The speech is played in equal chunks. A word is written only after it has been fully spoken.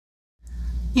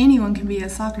Anyone can be a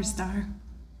soccer star.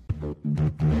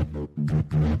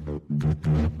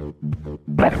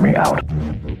 Let me out.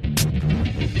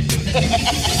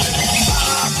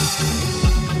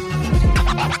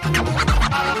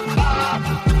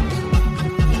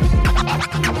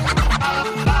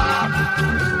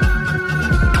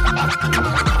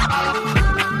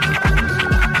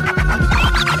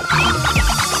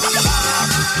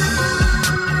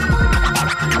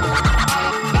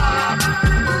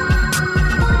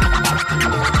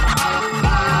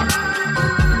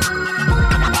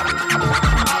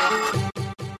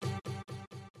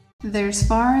 There's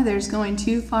far, there's going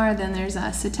too far, then there's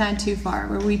us, a tad too far,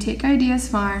 where we take ideas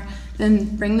far,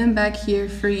 then bring them back here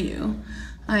for you.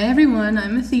 Hi everyone,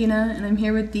 I'm Athena, and I'm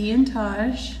here with Dee and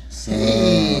Taj.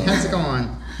 Hey, how's it going?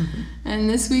 And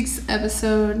this week's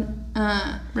episode,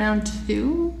 round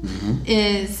 2,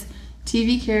 is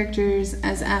TV characters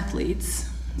as athletes.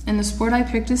 And the sport I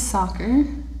picked is soccer.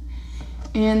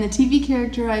 And the TV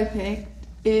character I picked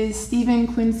is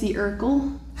Stephen Quincy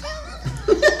Urkel.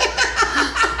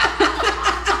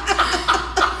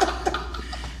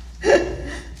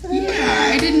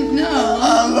 I didn't know.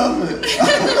 I love it.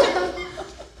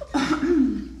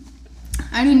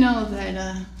 I didn't know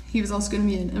that he was also going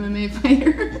to be an MMA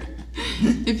fighter.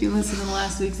 If you listen to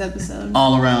last week's episode.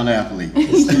 All around athlete.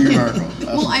 Steve Urkel.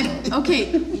 Well,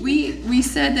 we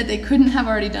said that they couldn't have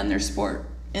already done their sport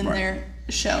in their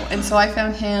show, and so I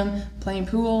found him playing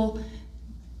pool,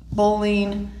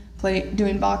 bowling,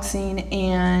 doing boxing,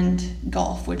 and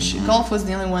golf. Which golf was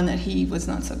the only one that he was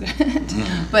not so good at.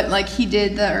 But like he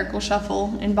did the Urkel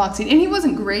shuffle in boxing, and he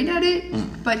wasn't great at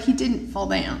it, but he didn't fall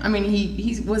down. I mean,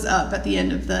 he was up at the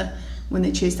end of when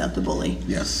they chased out the bully.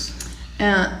 Yes.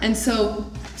 And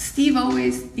so Steve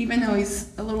always, even though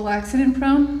he's a little accident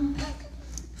prone,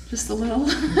 just a little,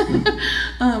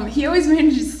 he always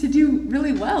manages to do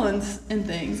really well in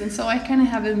things. And so I kind of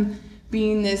have him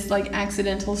being this like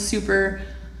accidental super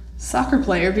soccer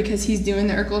player because he's doing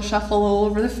the Urkel shuffle all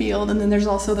over the field, and then there's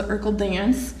also the Urkel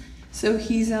dance. So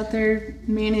he's out there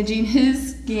managing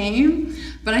his game.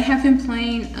 But I have him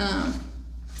playing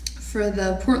for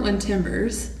the Portland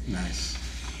Timbers. Nice.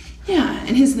 Yeah,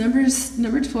 and his number's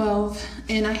number 12,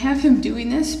 and I have him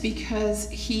doing this because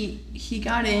he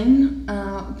got in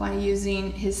by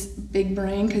using his big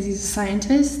brain because he's a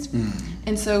scientist,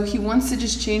 and so he wants to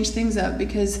just change things up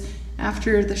because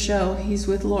after the show he's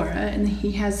with Laura and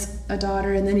he has a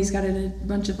daughter, and then he's got a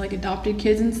bunch of like adopted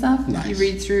kids and stuff. Nice. You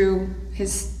read through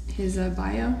his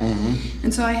bio,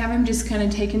 and so I have him just kind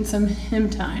of taking some him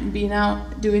time, being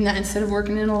out doing that instead of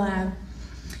working in a lab,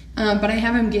 but I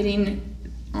have him getting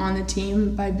on the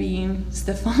team by being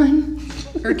Stefan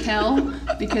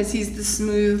Urkel because he's the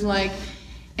smooth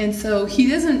and so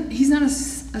he's not a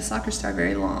soccer star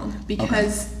very long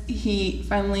because he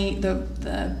finally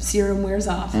the serum wears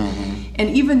off, and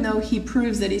even though he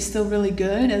proves that he's still really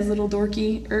good as little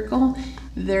dorky Urkel,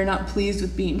 they're not pleased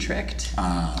with being tricked,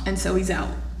 and so he's out,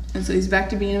 and so he's back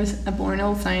to being a born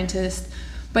old scientist,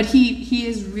 but he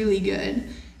is really good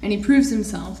and he proves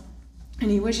himself. And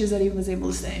he wishes that he was able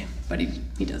to stay, but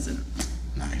he doesn't.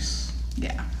 Nice.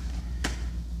 Yeah.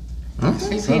 Okay.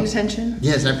 Are you paying attention?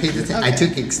 Yes, I paid attention. Okay. I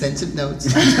took extensive notes.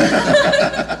 So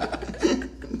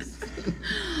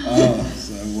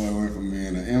boy went from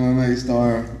being an MMA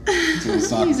star to a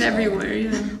soccer He's star. everywhere,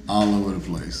 yeah. All over the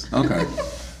place. Okay.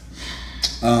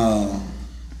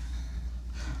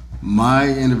 My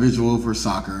individual for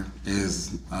soccer is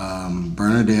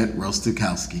Bernadette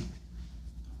Rostikowski.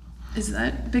 Is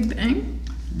that Big Bang?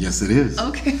 Yes, it is.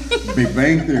 Okay. Big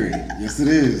Bang Theory. Yes, it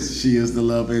is. She is the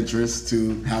love interest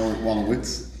to Howard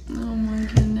Wolowitz. Oh my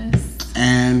goodness.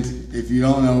 And if you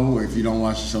don't know, or if you don't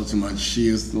watch the show too much, she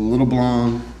is the little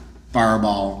blonde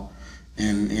fireball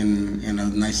in a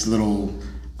nice little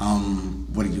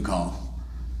what do you call?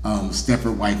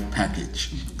 Stepford wife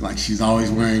package. Like she's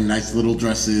always wearing nice little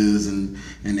dresses and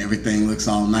everything looks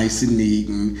all nice and neat,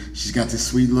 and she's got this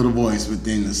sweet little voice, but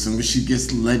then as soon as she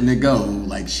gets letting it go,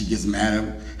 like she gets mad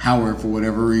at Howard for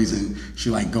whatever reason, she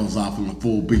like goes off in a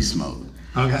full beast mode.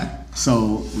 Okay.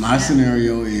 So my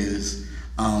scenario is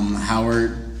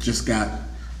Howard just got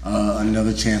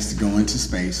another chance to go into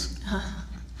space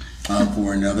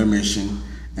for another mission,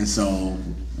 and so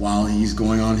while he's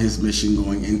going on his mission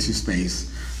going into space,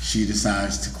 she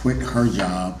decides to quit her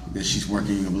job that she's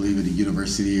working, I believe, at a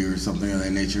university or something of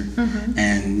that nature,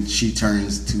 and she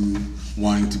turns to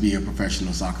wanting to be a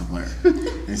professional soccer player.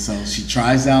 And so she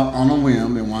tries out on a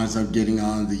whim and winds up getting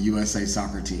on the USA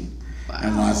soccer team. Wow.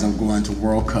 And winds up going to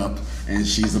World Cup and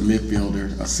she's a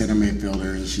midfielder, a center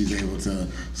midfielder, and she's able to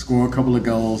score a couple of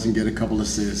goals and get a couple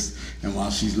assists. And while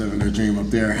she's living her dream up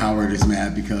there, Howard is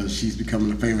mad because she's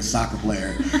becoming a famous soccer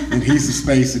player, and he's in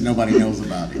space and nobody knows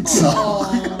about it. So Oh,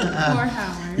 poor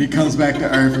Howard. he comes back to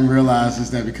Earth and realizes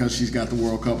that because she's got the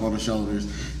World Cup on her shoulders,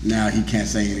 now he can't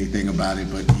say anything about it.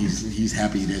 But he's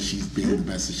happy that she's being the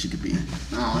best that she could be.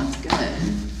 Oh, that's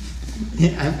good.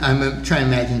 Yeah, I'm trying to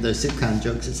imagine those sitcom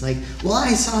jokes. It's like, well,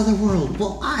 I saw the world.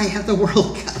 Well, I have the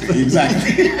World Cup.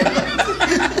 Exactly.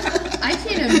 I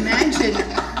can't imagine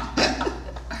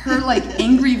her like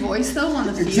angry voice though on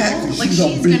the field. Exactly. Like She's a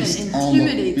she's beast gonna on the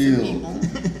intimidate some field.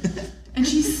 people. And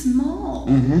she's small.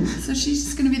 So she's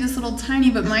just gonna be this little tiny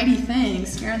but mighty thing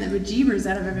scaring the bejeebers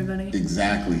out of everybody.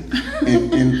 Exactly.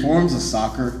 In forms of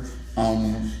soccer,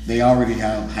 they already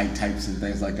have height types and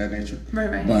things like that nature.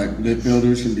 Right. But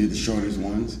midfielders can be the shortest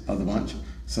ones of the bunch.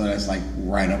 So that's like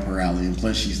right up her alley. And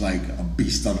plus she's like a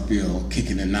beast on the field,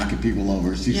 kicking and knocking people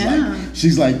over. She's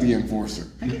like the enforcer.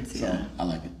 I can see that. I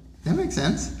like it. That makes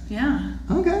sense. Yeah.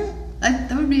 Okay.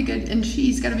 That would be good. And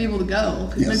she's got to be able to go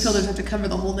because Yes. midfielders have to cover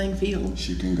the whole dang field.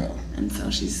 She can go. And so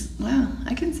she's, wow,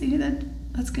 I can see that.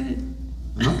 That's good.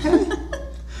 Okay.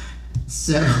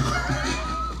 So,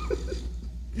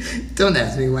 don't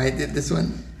ask me why I did this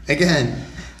one again.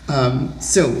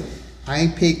 So,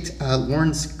 I picked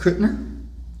Lawrence Kuttner.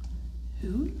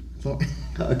 Who?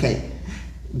 Okay.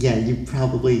 Yeah, you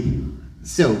probably.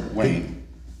 So Wait.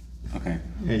 Okay.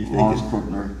 Yeah, you think Lawrence it-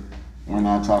 Kuttner. We're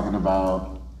not talking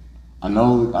about. I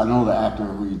know the actor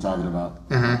who you're talking about.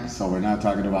 Uh-huh. So we're not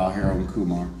talking about Harold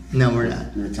Kumar. No, we're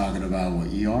not. You're talking about what?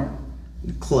 ER?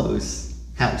 Close.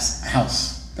 House.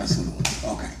 House. That's what it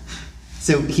was. Okay.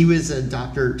 So he was a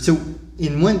doctor. So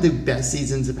in one of the best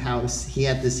seasons of House, he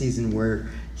had this season where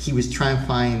he was trying to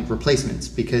find replacements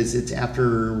because it's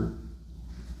after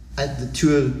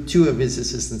the two of his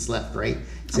assistants left, right?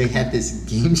 So he had this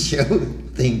game show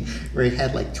thing where he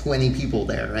had like 20 people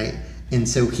there, right? And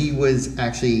so he was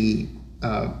actually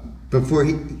before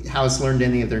House learned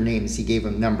any of their names, he gave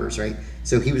them numbers, right?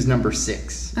 So he was number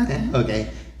 6. Okay. Okay.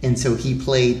 And so he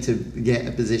played to get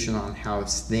a position on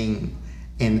House thing.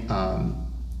 And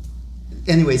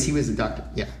anyways, he was a doctor.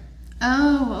 Yeah.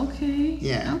 Oh, okay.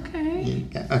 Yeah. Okay.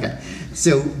 Yeah. Okay.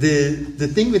 So the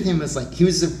thing with him was like he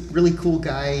was a really cool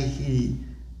guy. He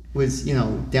was,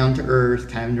 down to earth,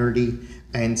 kind of nerdy.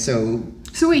 And so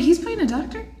So wait, he's playing a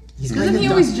doctor? He's Doesn't playing he a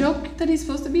always doctor. joke that he's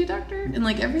supposed to be a doctor and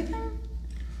like everything?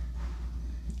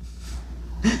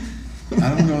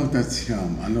 I don't know if that's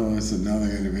him. I know it's another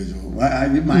individual.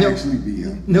 It might No. actually be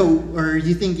him. No, or are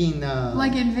you thinking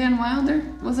Like in Van Wilder?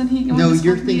 Wasn't he going no, to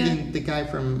you're supposed to be thinking the guy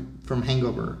from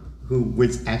Hangover who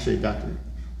was actually a doctor.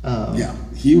 Yeah,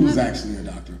 he was actually a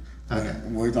doctor. But Okay.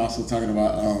 we're also talking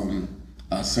about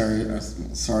Sorry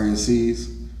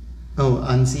Aziz. Oh,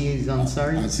 Aziz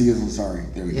Ansari? Aziz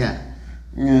Ansari. There we go. Yeah.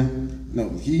 Yeah. No,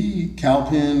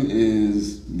 Calpin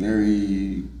is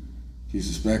he's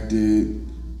respected.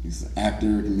 He's an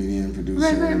actor, comedian,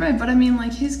 producer. Right. But I mean,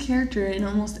 like his character in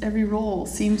almost every role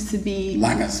seems to be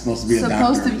Like I'm supposed to be a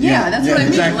supposed doctor. to. Yeah, that's what I mean.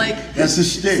 exactly. Like That's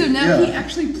his shtick. So now yeah. he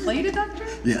actually played a doctor.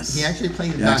 Yes. He actually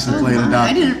played a He doctor. actually played a my, doctor.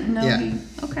 I didn't know. Yeah.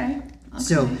 Okay.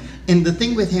 So, and the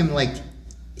thing with him, like,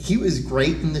 he was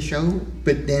great in the show,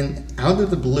 but then out of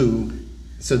the blue,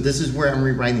 so this is where I'm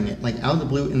rewriting it. Like, out of the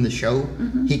blue in the show,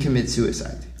 he commits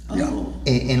suicide. Yeah. Oh.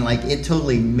 And like, it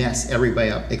totally messed everybody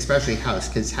up, especially House,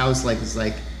 because House, like, was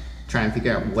like trying to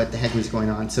figure out what the heck was going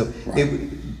on. So, Right.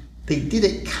 they did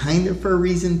it kind of for a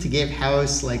reason to give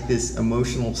House, like, this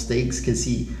emotional stakes, because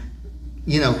he,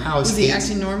 House Was he hates-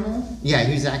 acting normal? Yeah,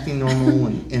 he was acting normal,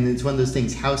 and it's one of those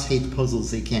things. House hates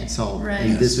puzzles they can't solve, Right.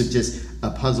 and this Yes. was just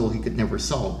a puzzle he could never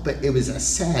solve. But it was a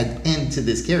sad end to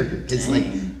this character because, like,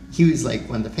 Dang. he was like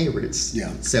one of the favorites.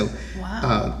 Yeah. So,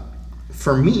 Wow.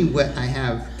 for me, what I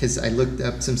have, because I looked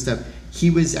up some stuff, he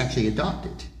was actually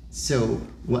adopted. So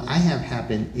what I have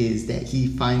happen is that he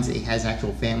finds that he has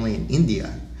actual family in India,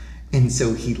 and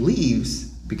so he leaves,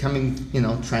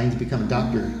 trying to become a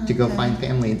doctor to go okay. find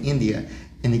family in India,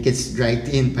 and he gets dragged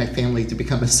in by family to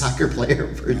become a soccer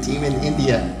player for a team in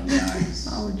India. Nice.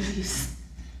 Oh, jeez.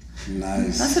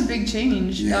 Nice. That's a big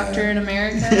change. Yeah. Doctor in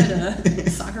America to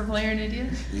soccer player in India.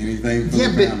 Anything for Yeah,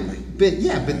 the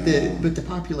family. but the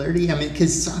popularity. I mean,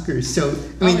 because soccer is so.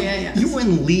 I mean, yeah. you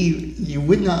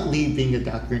would not leave being a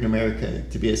doctor in America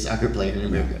to be a soccer player in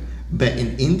America. But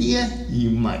in India, you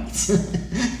might. Just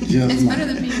It's like-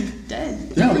 better than being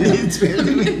dead. Yeah, yeah. It's better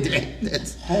than being dead.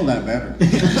 That's Hold that better.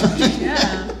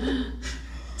 Yeah.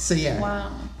 so yeah.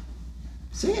 Wow.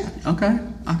 So yeah, Okay,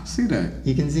 I can see that.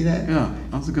 you can see that. Yeah,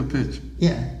 that was a good pitch.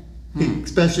 Yeah.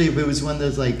 Especially if it was one of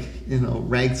those like, you know,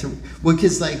 rags. Well,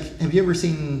 because like, have you ever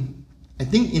seen? I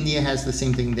think India has the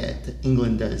same thing that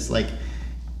England does. Like,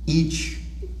 each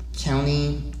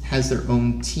county has their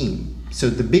own team. So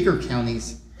the bigger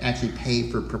counties actually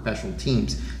pay for professional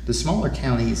teams. The smaller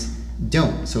counties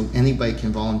don't. So anybody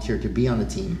can volunteer to be on the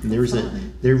team. And there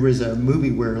was a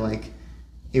movie where like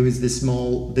it was this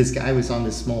guy was on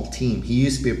this small team. He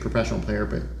used to be a professional player,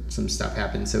 but some stuff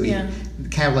happened. So he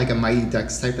kind of like a Mighty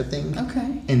Ducks type of thing.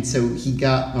 Okay. And so he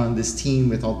got on this team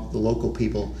with all the local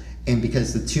people. And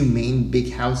because the two main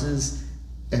big houses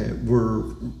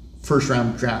were first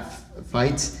round draft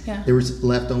fights, there was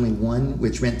left only one,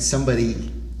 which meant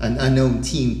an unknown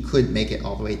team could make it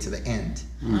all the way to the end.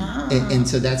 And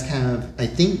so that's kind of, I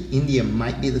think India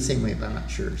might be the same way, but I'm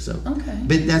not sure. So,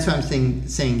 but that's what I'm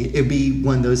saying it'd be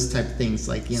one of those type of things,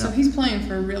 like, you know. So he's playing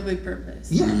for a real big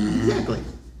purpose. Yeah, exactly.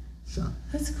 So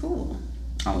that's cool.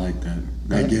 I like that.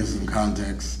 That gives them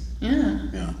context. Yeah.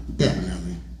 Yeah,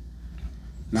 definitely.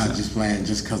 Not just playing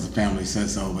just because the family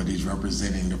says so, but he's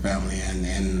representing the family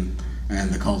and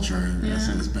the culture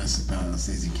as best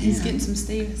as he can. He's getting some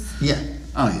status. Yeah.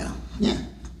 Oh yeah. Yeah.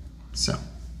 So.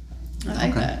 I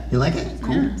like that. You like it?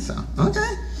 Cool. Yeah. So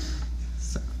okay.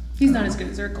 So. He's not as good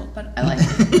as Urkel, but I like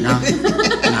it. No.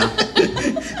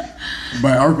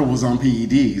 But Urkel was on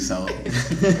PED, so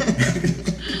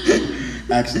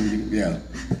actually, yeah,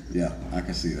 I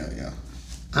can see that. Yeah.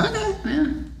 Okay.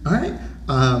 Yeah. All right.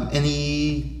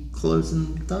 Any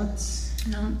closing thoughts?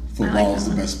 No. Football is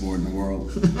the best sport in the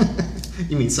world.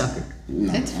 You mean soccer?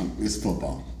 No, it's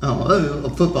football. Oh,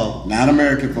 football. Not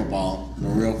American football, the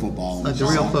real football. The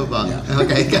real football. Yeah.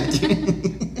 Okay, got you.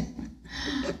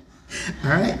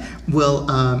 All right. Well,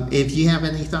 if you have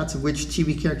any thoughts of which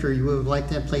TV character you would like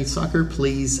to have play soccer,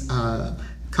 please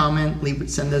comment,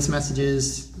 send us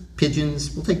messages.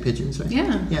 Pigeons, we'll take pigeons, right?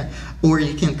 Yeah. Or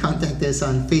you can contact us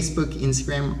on Facebook,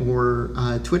 Instagram, or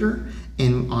Twitter.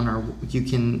 And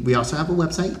we also have a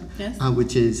website,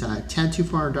 which is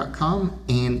tad2far.com.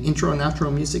 And intro and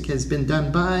outro music has been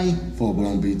done by Full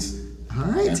Blown Beats. All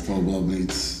right. At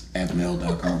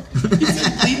fullblownbeats@mail.com.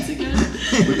 Bleats again?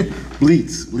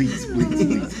 Bleats.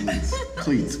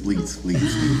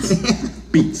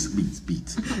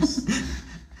 Beats.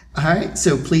 All right,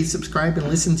 so please subscribe and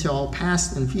listen to all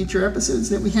past and future episodes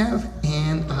that we have.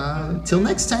 And until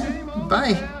next time,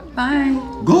 bye. Bye.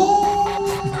 Go!